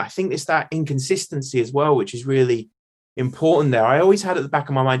split. I think it's that inconsistency as well, which is really important there. I always had at the back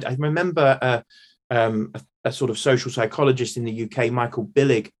of my mind, I remember a sort of social psychologist in the UK, Michael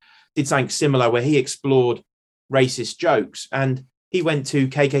Billig, did something similar where he explored racist jokes, and he went to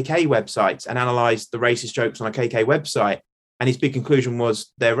KKK websites and analysed the racist jokes on a KKK website, and his big conclusion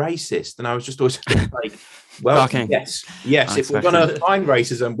was they're racist. And I was just always like, well, yes. If we're going to find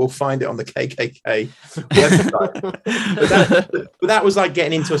racism, we'll find it on the KKK website. but that was like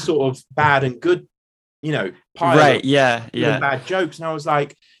getting into a sort of bad and good, pile right? Yeah. Bad jokes, and I was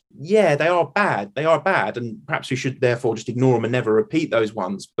like, yeah, they are bad, and perhaps we should therefore just ignore them and never repeat those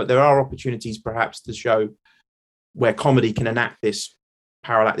ones. But there are opportunities perhaps to show where comedy can enact this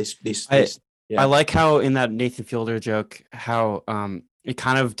parallel. I like how in that Nathan Fielder joke, how it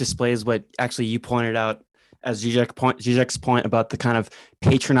kind of displays what actually you pointed out as Žižek's point about the kind of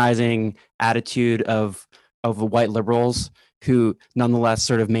patronizing attitude of white liberals who nonetheless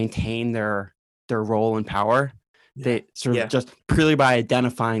sort of maintain their role in power. They sort of just purely by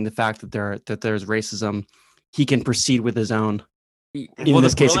identifying the fact that there's racism, he can proceed with his own, in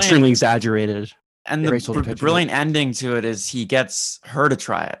this case, extremely exaggerated. And the brilliant ending to it is he gets her to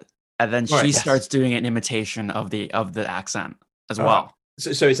try it, and then she starts doing an imitation of the accent as well.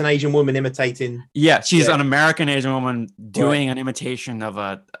 So it's an Asian woman imitating. Yeah, she's an American Asian woman doing an imitation of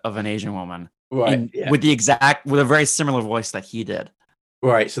an Asian woman, right? With a very similar voice that he did.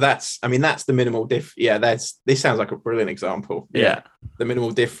 Right. So that's the minimal diff. Yeah, this sounds like a brilliant example. Yeah. The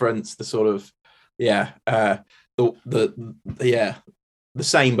minimal difference, the sort of, the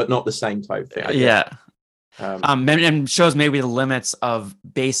same but not the same type thing. And shows maybe the limits of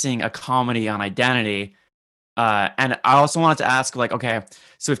basing a comedy on identity. And I also wanted to ask, like, okay,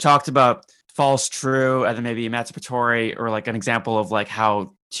 so we've talked about false, true, and then maybe emancipatory, or like an example of like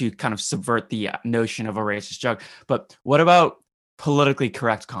how to kind of subvert the notion of a racist joke. But what about politically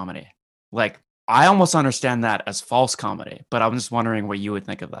correct comedy? Like, I almost understand that as false comedy, but I'm just wondering what you would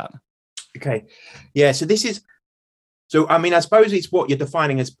think of that. Okay. Yeah. So I mean, I suppose it's what you're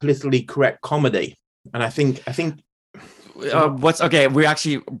defining as politically correct comedy. And I think what's okay. We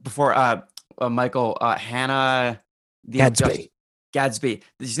actually, before Michael, Hannah Gadsby.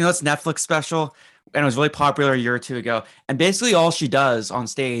 Did you know this Netflix special? And it was really popular a year or two ago. And basically all she does on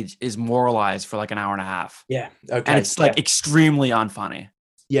stage is moralize for like an hour and a half. Yeah. Okay. And it's like extremely unfunny.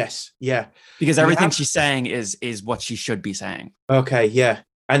 Yes. Yeah. Because everything she's saying is what she should be saying. Okay. Yeah.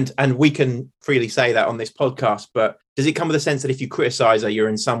 And we can freely say that on this podcast, but does it come with a sense that if you criticize her, you're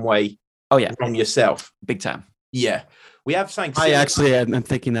in some way wrong yourself? Big time. Yeah. We have something. I'm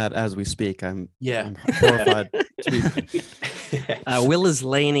thinking that as we speak. I'm horrified. Will is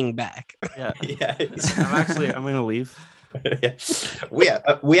leaning back. I'm going to leave. Yeah.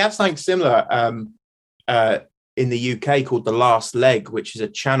 We have something similar in the UK called The Last Leg, which is a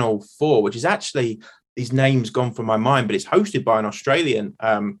Channel 4, which is actually, these names gone from my mind, but it's hosted by an Australian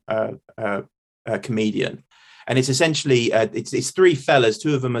comedian. And it's essentially, it's three fellas,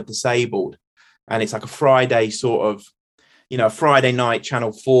 two of them are disabled. And it's like a Friday sort of, a Friday night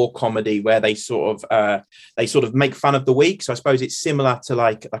Channel 4 comedy where they sort of make fun of the week. So I suppose it's similar to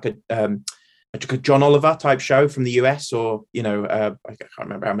like a John Oliver type show from the US, or I can't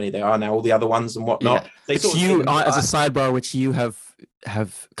remember how many they are now, all the other ones and whatnot. Yeah. As a sidebar, which you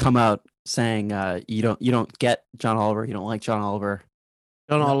have come out saying you don't get John Oliver, you don't like John Oliver.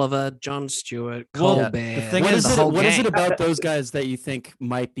 John Oliver, Jon Stewart, Colbert. The thing is, what is it about those guys that you think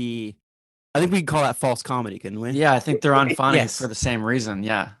might be? I think we can call that false comedy, couldn't we? Yeah, I think they're unfunny for the same reason.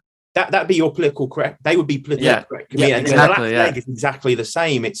 Yeah. That'd be your political correct. They would be politically correct. Yeah, exactly. And it's exactly the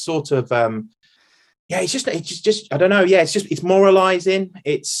same. It's sort of it's just I don't know. Yeah, it's moralizing.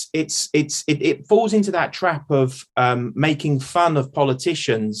 It falls into that trap of making fun of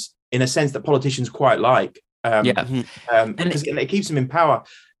politicians in a sense that politicians quite like. Because it keeps them in power.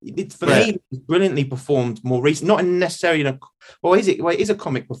 Me, it's brilliantly performed more recent, not necessarily it is a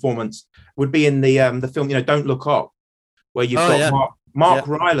comic performance, would be in the film, Don't Look Up, where you've got Mark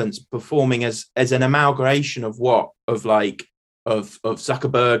Rylance performing as an amalgamation of Zuckerberg,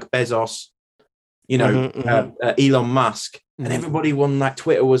 Bezos, Elon Musk, and everybody on like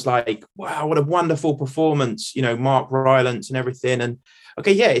Twitter was like, wow, what a wonderful performance, Mark Rylance and everything. And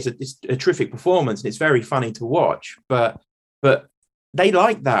okay, yeah, it's a terrific performance and it's very funny to watch, but they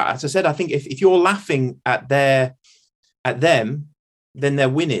like that. As I said, I think if you're laughing at them, then they're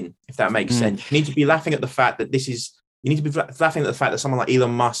winning, if that makes sense. You need to be laughing at the fact that you need to be laughing at the fact that someone like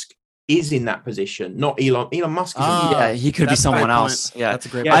Elon Musk is in that position, not Elon Musk. He could be someone else. Yeah, that's a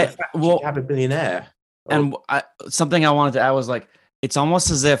great point. You have a billionaire. And something I wanted to add was like, it's almost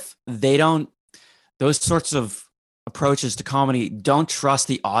as if those sorts of approaches to comedy don't trust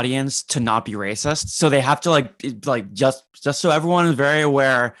the audience to not be racist, so they have to like just so everyone is very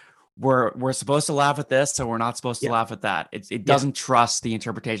aware, we're supposed to laugh at this, so we're not supposed to laugh at that. It doesn't trust the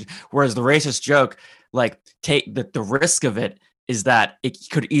interpretation, whereas the racist joke, like, take the risk of it is that it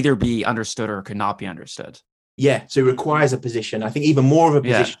could either be understood or could not be understood. Yeah, so it requires a position, I think, even more of a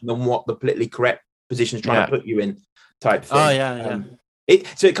position than what the politically correct position is trying to put you in, type thing.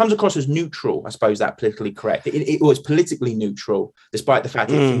 So it comes across as neutral, I suppose, that politically correct. It was politically neutral, despite the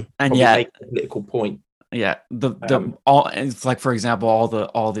fact it can make a political point. Yeah, it's like, for example,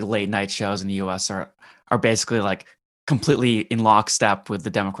 all the late night shows in the U.S. are basically like completely in lockstep with the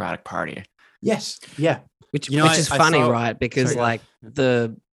Democratic Party. Yes, yeah. Which is funny, right? Because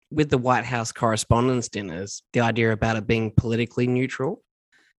with the White House Correspondents' Dinners, the idea about it being politically neutral,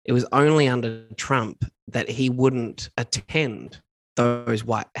 it was only under Trump that he wouldn't attend those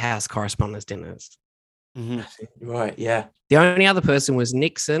White House Correspondents' Dinners. Mm-hmm. Right, yeah. The only other person was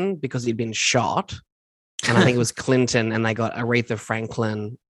Nixon, because he'd been shot. And I think it was Clinton, and they got Aretha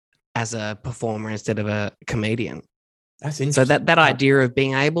Franklin as a performer instead of a comedian. That's interesting. So that idea of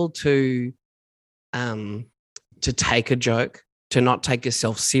being able to take a joke, to not take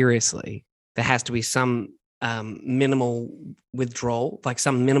yourself seriously, there has to be some minimal withdrawal, like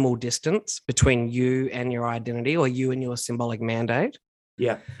some minimal distance between you and your identity, or you and your symbolic mandate.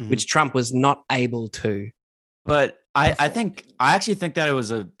 Yeah. Which Trump was not able to. But I actually think that it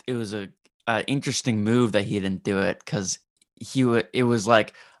was a interesting move that he didn't do it, because it was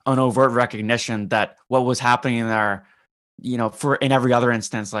like an overt recognition that what was happening there, for in every other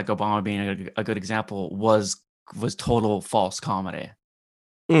instance, like Obama being a good example, was total false comedy.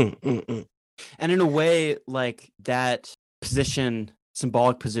 And in a way, like that position,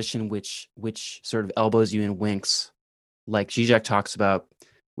 symbolic position, which sort of elbows you and winks, like Žižek talks about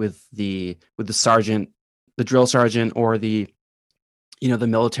with the sergeant, the drill sergeant, or the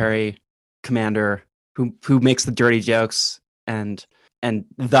military commander who makes the dirty jokes and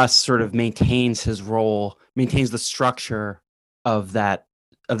thus sort of maintains his role, maintains the structure of that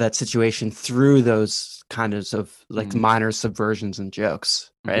situation through those kind of like minor subversions and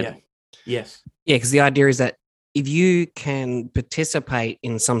jokes, right? Yeah. Yes. Yeah, because the idea is that if you can participate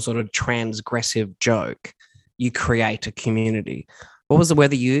in some sort of transgressive joke, you create a community. What was the word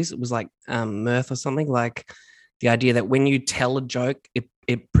they used? It was like mirth or something, like the idea that when you tell a joke,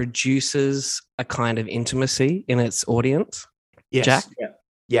 it produces a kind of intimacy in its audience. Yes. Jack?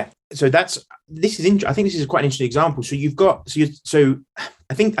 Yeah. So I think this is quite an interesting example. So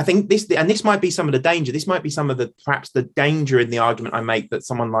I think this, and this might be some of the danger. This might be some of perhaps the danger in the argument I make that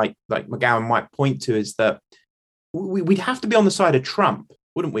someone like McGowan might point to, is that we'd have to be on the side of Trump,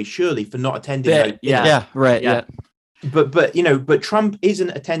 wouldn't we? Surely, for not attending. Right. Yeah. but Trump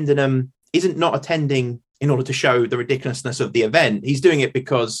isn't not attending in order to show the ridiculousness of the event. He's doing it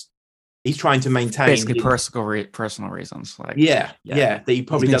because he's trying to maintain basically personal reasons. Like that he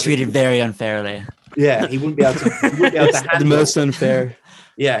probably been treated very unfairly. Yeah, he wouldn't be able to. He wouldn't be able to handle the most unfair.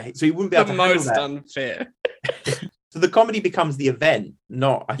 Yeah, so he wouldn't be able to handle that. Unfair. So the comedy becomes the event,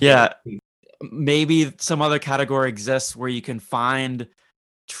 not. I think. Maybe some other category exists where you can find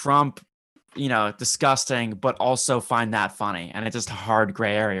Trump, disgusting, but also find that funny, and it's just a hard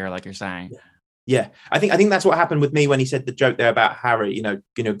gray area, like you're saying. Yeah, I think that's what happened with me when he said the joke there about Harry.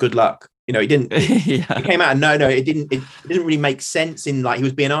 Good luck. He didn't. He came out and no, it didn't. It didn't really make sense. In like he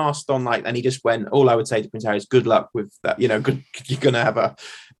was being asked on and he just went. All I would say to Prince Harry is good luck with that. Good. You're gonna have a.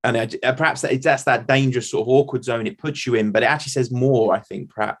 And perhaps that's that dangerous sort of awkward zone it puts you in. But it actually says more, I think,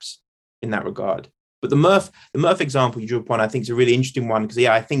 perhaps in that regard. But the Murph example you drew upon, I think, is a really interesting one because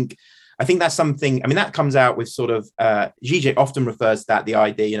I think that's something. I mean, that comes out with sort of Žižek often refers to that, the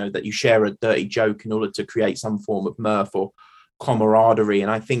idea, that you share a dirty joke in order to create some form of mirth or camaraderie. And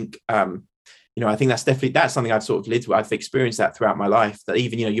I think, I think that's something I've sort of lived with. I've experienced that throughout my life. That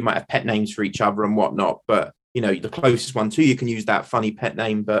even you might have pet names for each other and whatnot, but the closest one to you can use that funny pet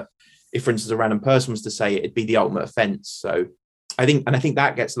name. But if, for instance, a random person was to say it, it'd be the ultimate offence. So I think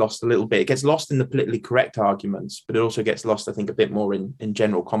that gets lost a little bit. It gets lost in the politically correct arguments, but it also gets lost, I think, a bit more in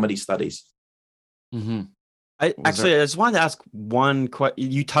general comedy studies. Mm-hmm. I just wanted to ask one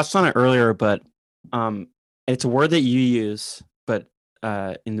question. You touched on it earlier, but it's a word that you use, but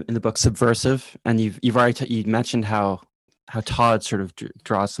in the book, subversive, and you've already you mentioned how Todd sort of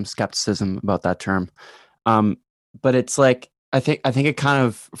draws some skepticism about that term. But it's like I think it kind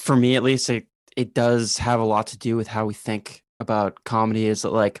of, for me at least, it does have a lot to do with how we think about comedy. Is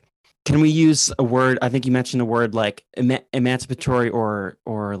that like, can we use a word? I think you mentioned a word like emancipatory or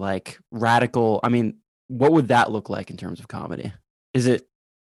like radical. I mean, what would that look like in terms of comedy? Is it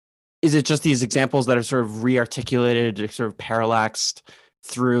just these examples that are sort of re-articulated, sort of parallaxed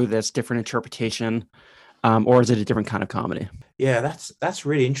through this different interpretation, or is it a different kind of comedy? Yeah, that's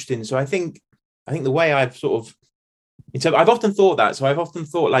really interesting. So I think the way I've I've often thought that. So I've often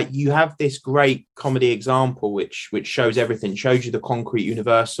thought like you have this great comedy example which shows everything, shows you the concrete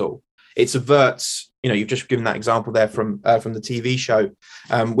universal. It subverts, you've just given that example there from the TV show,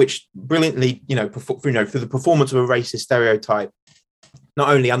 which brilliantly, through the performance of a racist stereotype, not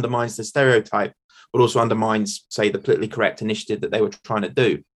only undermines the stereotype, but also undermines, say, the politically correct initiative that they were trying to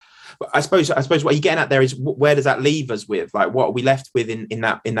do. But I suppose what you're getting at there is where does that leave us with? Like, what are we left with in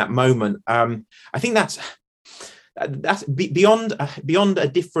that moment? I think that's beyond a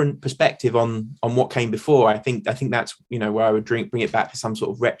different perspective on what came before. I think that's where I would bring it back to some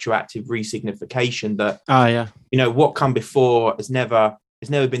sort of retroactive resignification that what come before has never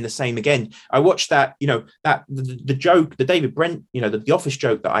been the same again. I watched that, that the joke, the David Brent, the Office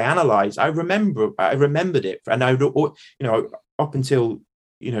joke that I analysed. I remembered it, and up until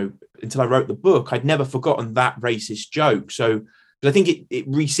I wrote the book, I'd never forgotten that racist joke. So I think it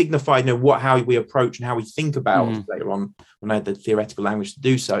re-signified, how we approach and how we think about later on when I had the theoretical language to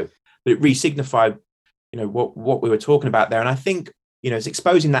do so. But it re-signified, what we were talking about there. And I think, it's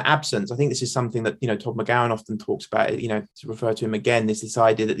exposing that absence. I think this is something that, Todd McGowan often talks about, to refer to him again, is this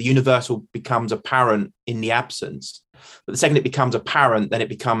idea that the universal becomes apparent in the absence. But the second it becomes apparent, then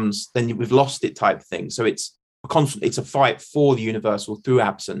we've lost it type thing. So it's a fight for the universal through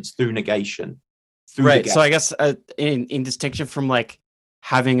absence, through negation. Right. So I guess in distinction from like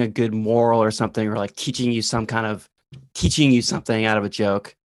having a good moral or something, or like teaching you something out of a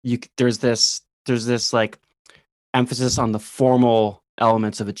joke, there's this like emphasis on the formal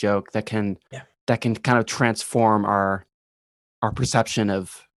elements of a joke that can kind of transform our perception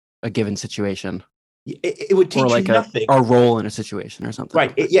of a given situation. It would teach you nothing. Our role in a situation or something.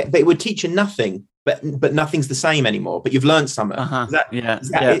 Right. But it would teach you nothing. But nothing's the same anymore. But you've learned something.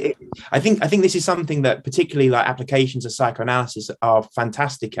 I think this is something that particularly like applications of psychoanalysis are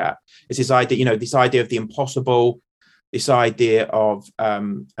fantastic at. It's this idea, this idea of the impossible, this idea of.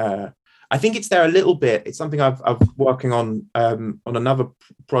 I think it's there a little bit. It's something I've working on another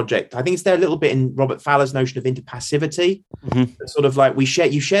project. I think it's there a little bit in Robert Faller's notion of interpassivity. Mm-hmm. Sort of like you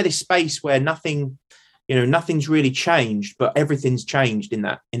share this space where nothing. Nothing's really changed, but everything's changed in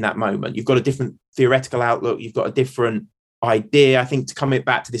that moment. You've got a different theoretical outlook. You've got a different idea. I think to come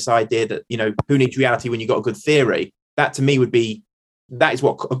back to this idea that, who needs reality when you've got a good theory? That to me that is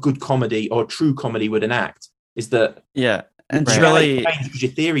what a good comedy or a true comedy would enact, is that. Yeah. And surely because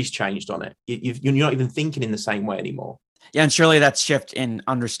your theory's changed on it. You're not even thinking in the same way anymore. Yeah. And surely that shift in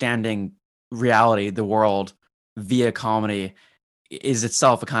understanding reality, the world via comedy is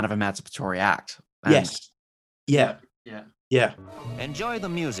itself a kind of emancipatory act. Yes. Yeah. Yeah. Enjoy the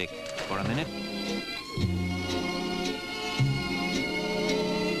music for a minute.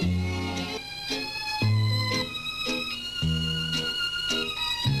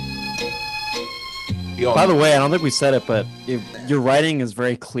 By the way, I don't think we said it, but your writing is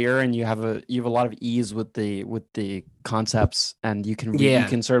very clear, and you have a lot of ease with the concepts, and you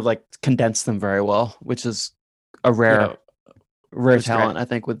can sort of like condense them very well, which is a rare talent, I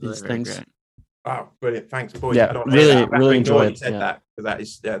think, with these things. Great. Oh, brilliant! Thanks, boys. Yeah, really enjoyed. That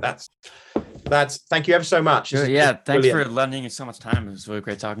that's. Thank you ever so much. Thanks for lending us so much time. It was really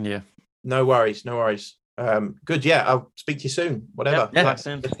great talking to you. No worries. Good. Yeah, I'll speak to you soon. Whatever. Yeah,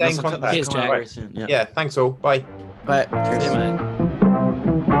 soon. Stay in contact. Cheers, Jack. Very soon. Yeah. Thanks all. Bye. Bye. Cheers,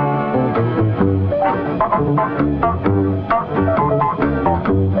 mate.